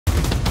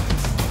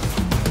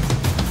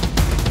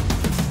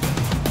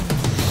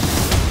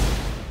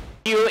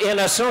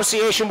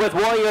association with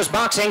Warriors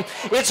Boxing.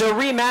 It's a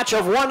rematch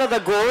of one of the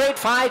great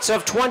fights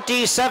of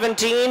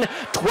 2017.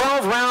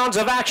 12 rounds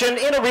of action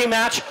in a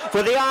rematch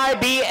for the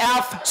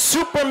IBF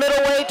Super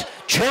Middleweight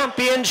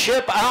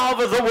Championship of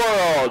the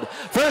world.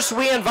 First,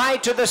 we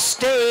invite to the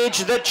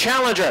stage the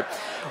challenger.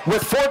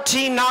 With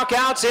 14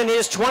 knockouts in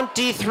his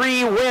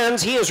 23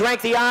 wins, he is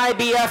ranked the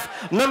IBF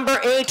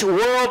 #8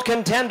 world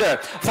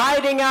contender.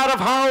 Fighting out of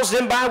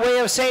Harlesden by way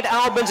of St.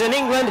 Albans in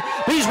England,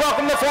 please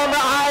welcome the former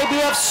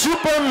IBF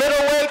Super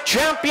Middleweight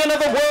Champion of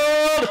the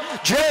world,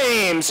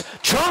 James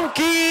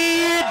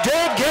 "Chunky"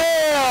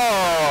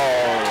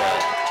 Degale.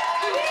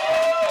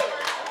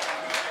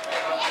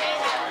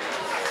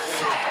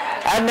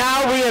 And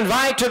now we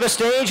invite to the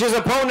stage his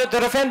opponent, the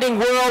defending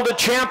world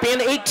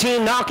champion,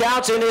 18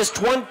 knockouts in his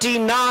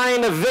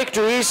 29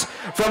 victories.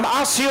 From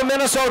Osseo,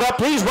 Minnesota,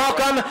 please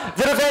welcome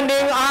the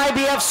defending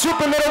IBF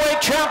Super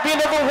Middleweight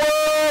Champion of the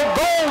world,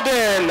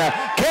 Golden,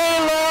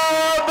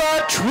 Caleb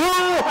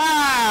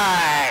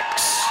Truax.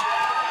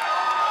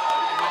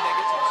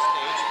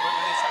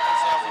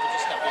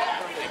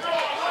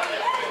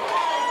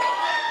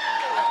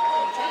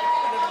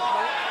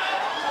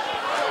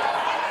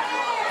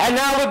 'And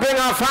now we bring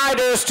our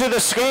fighters to the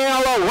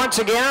scale. Once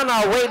again,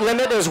 our weight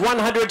limit is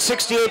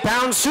 168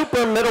 pounds,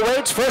 super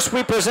middleweights. First,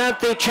 we present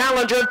the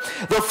challenger,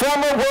 the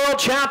former world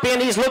champion.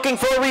 He's looking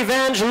for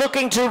revenge,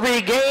 looking to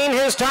regain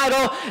his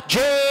title,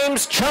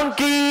 James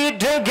 "Chunky"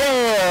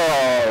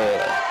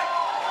 Degale.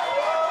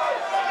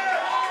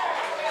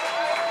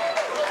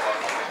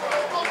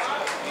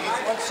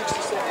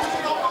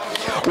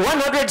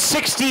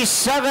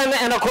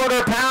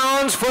 $167.25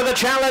 pounds for the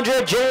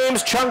challenger,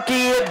 James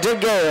 "Chunky"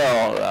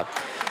 Degale.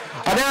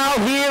 And now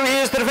here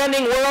is the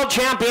defending world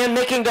champion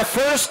making the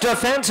first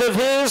defense of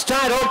his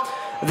title,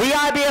 the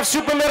IBF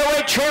Super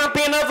Middleweight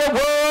Champion of the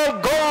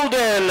world,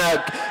 Golden,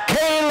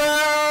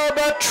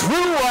 Caleb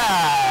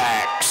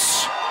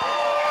Truax.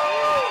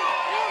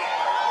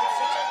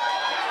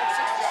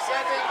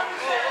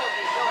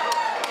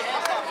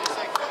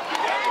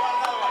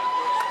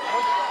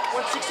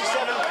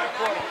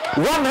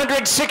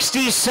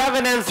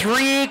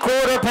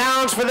 $167.75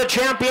 pounds for the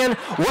champion,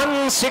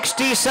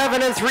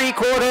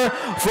 $167.75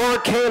 for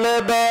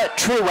Caleb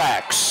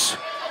Truax.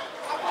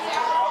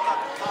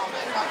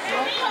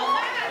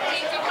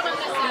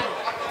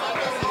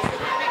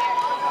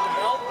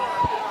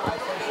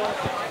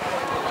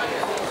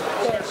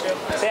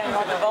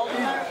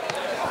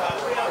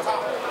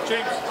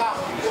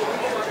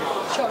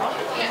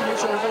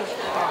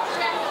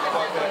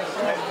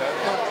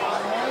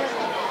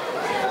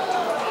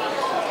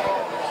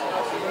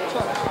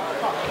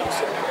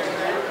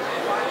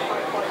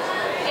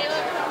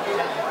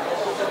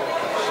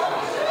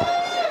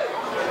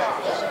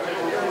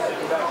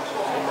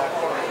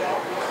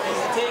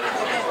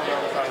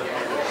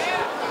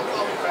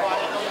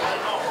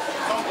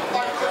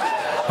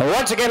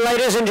 Once again,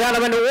 ladies and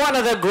gentlemen, one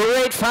of the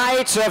great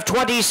fights of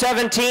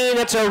 2017.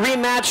 It's a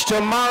rematch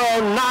tomorrow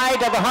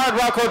night at the Hard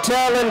Rock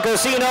Hotel and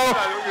Casino.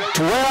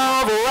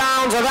 12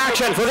 rounds of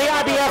action for the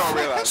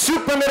IBF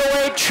Super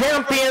Middleweight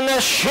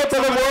Championship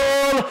of the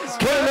world.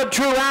 Caleb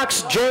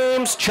Truax,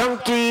 James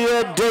 "Chunky"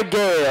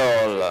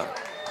 Degale.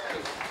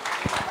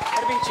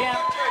 Gotta be champ.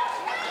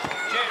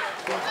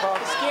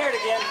 Scared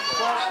again.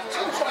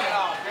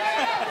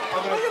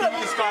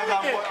 This guy's I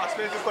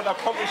suppose we've got that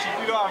publish you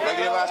do that. Like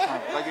you did last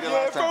time. Like you did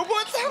last time. Bro,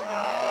 what's up?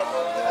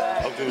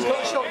 I'll do it.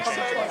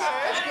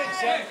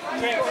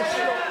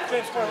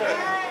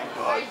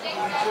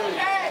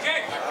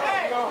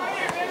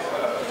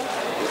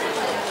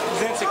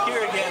 He's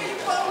insecure again.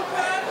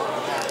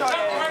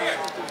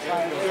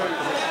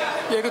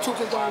 Yeah, go talk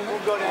to the dog. We'll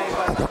go to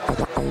anybody.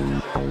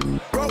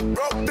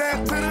 Broke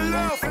down to the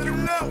left.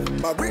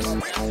 My wrist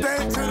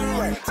stand to the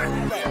right.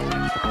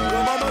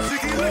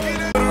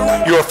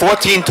 You were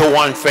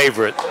 14-1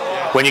 favorite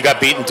when you got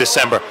beat in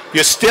December.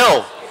 You're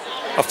still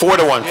a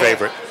 4-1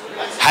 favorite.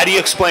 How do you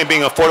explain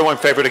being a 4-1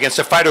 favorite against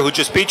a fighter who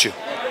just beat you?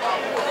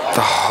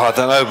 Oh, I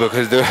don't know,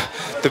 because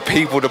the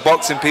people, the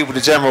boxing people,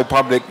 the general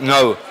public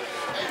know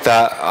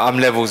that I'm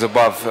levels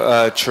above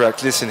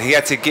Truax. Listen, he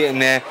had to get in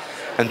there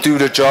and do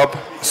the job,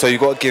 so you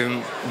got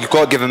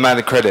to give a man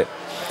the credit.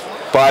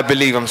 But I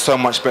believe I'm so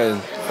much better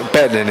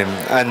than him.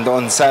 And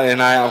on Saturday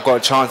night, I've got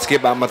a chance to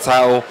get back my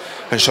title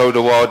and show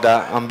the world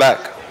that I'm back.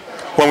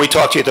 When we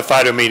talked to you at the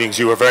fighter meetings,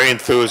 you were very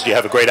enthused. You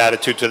have a great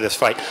attitude to this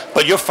fight.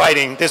 But you're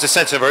fighting, there's a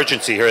sense of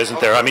urgency here,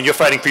 isn't there? I mean, you're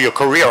fighting for your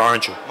career,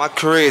 aren't you? My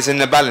career is in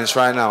the balance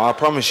right now, I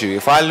promise you.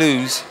 If I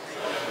lose,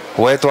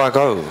 where do I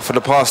go? For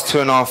the past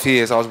 2.5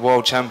 years, I was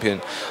world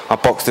champion. I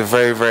boxed the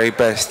very, very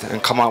best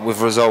and come up with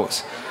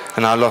results.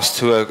 And I lost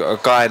to a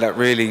guy that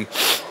really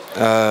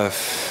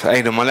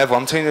ain't on my level.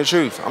 I'm telling you the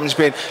truth. I'm just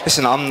being,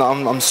 listen,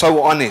 I'm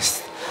so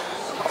honest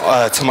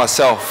to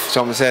myself. You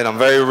know what I'm saying? I'm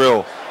very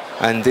real.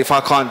 And if I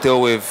can't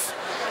deal with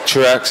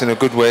Truax in a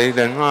good way,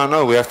 then I don't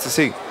know, we have to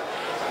see.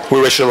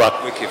 We wish you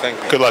luck. Wicked, thank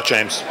you. Good luck,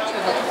 James.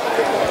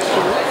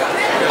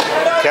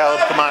 Caleb,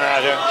 come on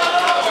out here.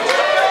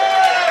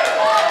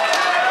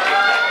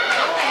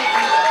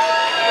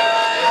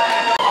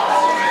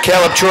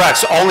 Caleb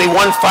Truax, only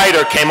one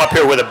fighter came up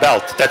here with a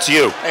belt. That's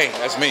you. Hey,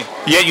 that's me.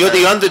 Yeah, you're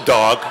the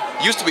underdog.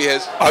 Used to be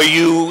his.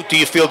 Do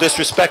you feel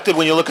disrespected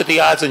when you look at the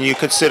odds and you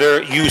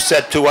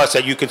said to us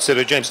that you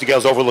consider James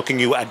Degale's overlooking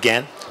you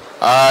again?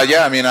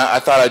 Yeah, I mean, I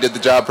thought I did the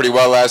job pretty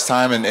well last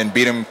time and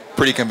beat him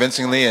pretty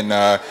convincingly. And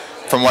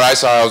from what I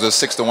saw, I was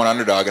a 6-1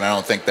 underdog, and I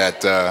don't think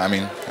that, I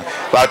mean,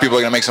 a lot of people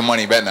are going to make some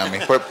money betting on me.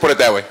 Put it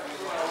that way.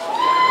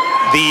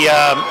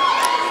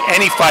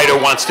 Any fighter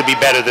wants to be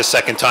better the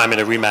second time in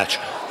a rematch.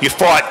 You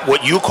fought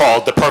what you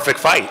called the perfect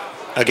fight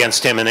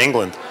against him in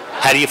England.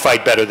 How do you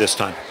fight better this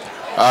time?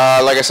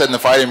 Like I said in the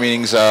fighting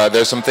meetings,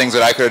 there's some things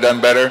that I could have done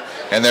better,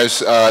 and there's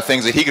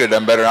things that he could have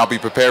done better, and I'll be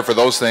prepared for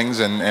those things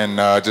and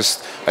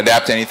just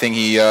adapt to anything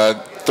he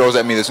throws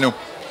at me that's new.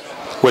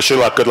 Wish you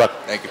luck. Good luck.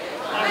 Thank you.